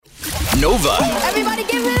Nova. Everybody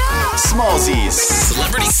give it up! Smallzy's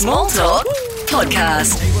Celebrity Small Talk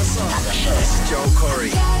Podcast. Hey, what's up? It's Joel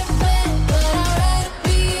Corey.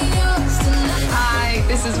 Hi,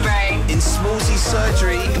 this is Ray. In Smallzy's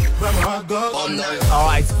surgery. On Nova. All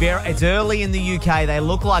right, it's early in the UK. They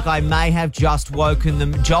look like I may have just woken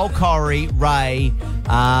them. Joel Corey, Ray,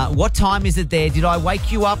 what time is it there? Did I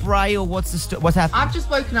wake you up, Ray, or what's happening? I've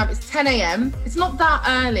just woken up. It's 10 a.m. It's not that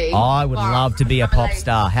early. I would but love to be a pop late.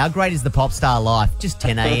 star. How great is the pop star life? Just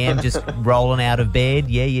 10 a.m., just rolling out of bed.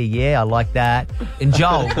 Yeah. I like that. And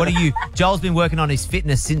Joel, Joel's been working on his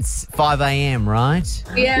fitness since 5 a.m., right?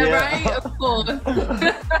 Yeah, right? Of course.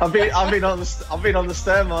 I've been on the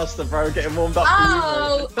Stairmaster, bro, getting warmed up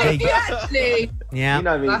Oh, for you, you actually. Yeah. You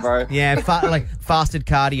know me, bro. Yeah, fasted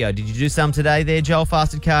cardio. Did you do some today there, Joel?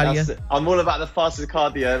 Fasted cardio? I'm all about the fasted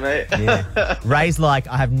cardio, mate. Yeah. Ray's like,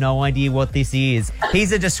 I have no idea what this is.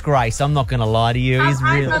 He's a disgrace. I'm not going to lie to you. Have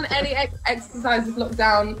I done any exercise this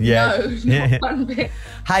lockdown? No, not one bit.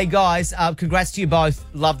 Hey, guys, congrats to you both.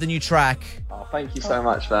 Love the new track. Oh, thank you so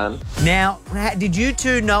much, man. Now, did you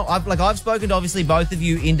two know, I've spoken to obviously both of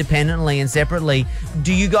you independently and separately.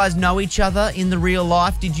 Do you guys know each other in the real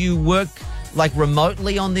life? Did you work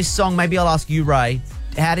remotely on this song? Maybe I'll ask you, Ray.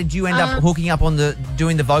 How did you end up hooking up on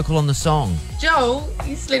doing the vocal on the song? Joel,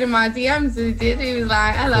 he slid in my DMs and he did. He was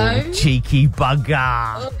like, hello. Oh, cheeky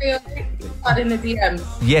bugger. Slide in the DMs.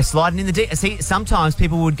 Yeah, sliding in the DMs. See, sometimes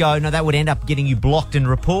people would go, no, that would end up getting you blocked and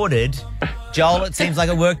reported. Joel, it seems like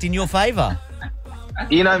it worked in your favour.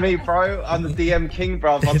 You know me, bro. I'm the DM king,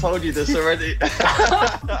 bro. I told you this already.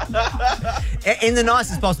 In the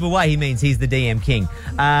nicest possible way, he means he's the DM king.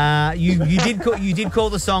 You did call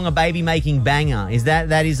the song a baby-making banger. Is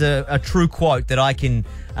that is a true quote that I can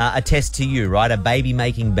attest to you, right? A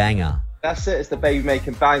baby-making banger. That's it. It's the baby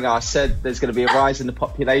making banger. I said there's going to be a rise in the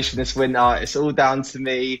population this winter. It's all down to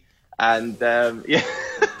me. And, yeah.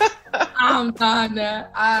 I'm done.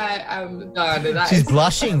 I am done. She's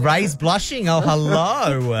blushing. Ray's blushing. Oh,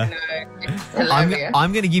 hello.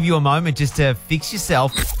 I'm going to give you a moment just to fix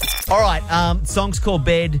yourself. All right, song's called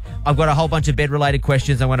Bed. I've got a whole bunch of bed-related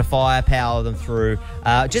questions. I'm going to firepower them through.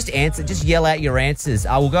 Just yell out your answers.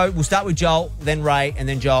 We'll start with Joel, then Ray, and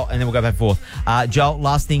then Joel, and then we'll go back and forth. Joel,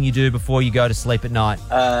 last thing you do before you go to sleep at night?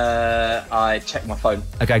 I check my phone.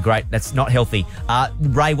 Okay, great. That's not healthy.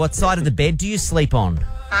 Ray, what side of the bed do you sleep on?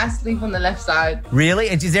 I sleep on the left side. Really?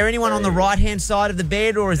 And is there anyone on the right-hand side of the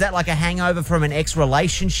bed, or is that like a hangover from an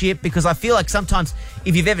ex-relationship? Because I feel like sometimes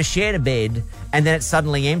if you've ever shared a bed and then it's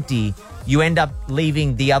suddenly empty, you end up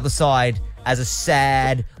leaving the other side as a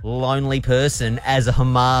sad, lonely person as a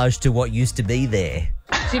homage to what used to be there.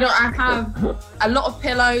 Do you know, I have a lot of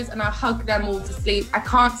pillows and I hug them all to sleep. I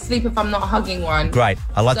can't sleep if I'm not hugging one. Great.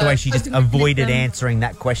 I like the way she just avoided them. answering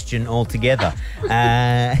that question altogether.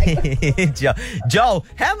 Joel,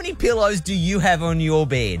 how many pillows do you have on your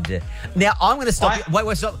bed? Now, I'm going to stop you.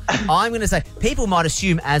 Wait, stop. I'm going to say, people might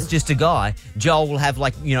assume as just a guy, Joel will have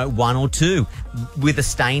one or two with a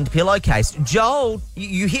stained pillowcase. Joel,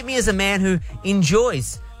 you hit me as a man who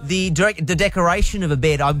enjoys the decoration of a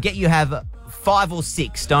bed. I get you have 5 or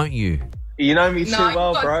 6, don't you? You know me too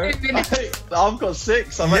well, bro. I've got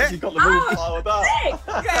 6. I've actually got them all piled up.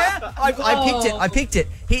 Yeah, I picked it.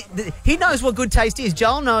 He knows what good taste is.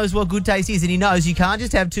 Joel knows what good taste is, and he knows you can't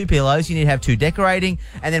just have 2 pillows. You need to have 2 decorating,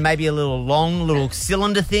 and then maybe a little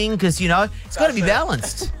cylinder thing, because, it's got to be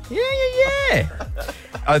balanced. Yeah.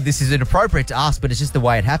 Oh, this is inappropriate to ask, but it's just the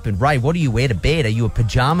way it happened. Ray, what do you wear to bed? Are you a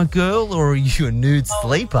pajama girl or are you a nude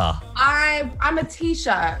sleeper? I'm a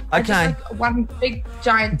t-shirt. Okay. I just like one big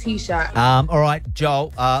giant t-shirt. All right,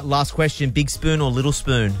 Joel, last question. Big spoon or little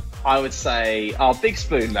spoon? I would say, big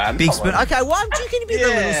spoon, man. Big spoon. Okay, why don't you be the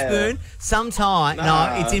little spoon? Sometimes,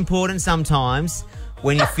 no, it's important sometimes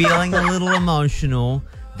when you're feeling a little emotional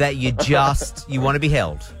that you want to be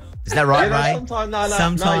held. Is that right, Ray?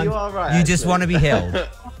 Sometimes you are right. You just want to be held.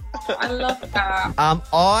 I love that.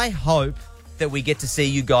 I hope that we get to see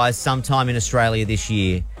you guys sometime in Australia this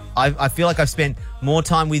year. I feel like I've spent more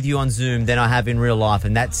time with you on Zoom than I have in real life,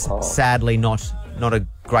 and that's sadly not a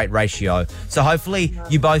great ratio. So hopefully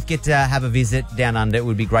you both get to have a visit down under. It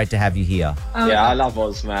would be great to have you here. Yeah, I love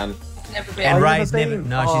Oz, man. Never been. And Ray's never been.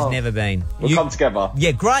 No, she's never been. We'll come together.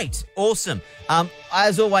 Yeah, great. Awesome.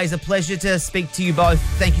 As always, a pleasure to speak to you both.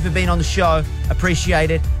 Thank you for being on the show.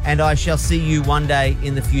 Appreciate it. And I shall see you one day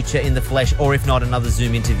in the future in the flesh, or if not, another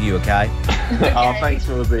Zoom interview, okay? Thanks,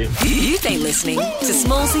 Smallzy. You've been listening to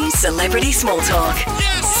Smallzy's Celebrity Small Talk.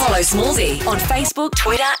 Yes! Follow Smallzy on Facebook,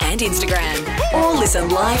 Twitter and Instagram. Or listen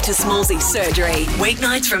live to Smallzy's Surgery,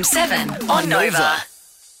 weeknights from 7 on Nova.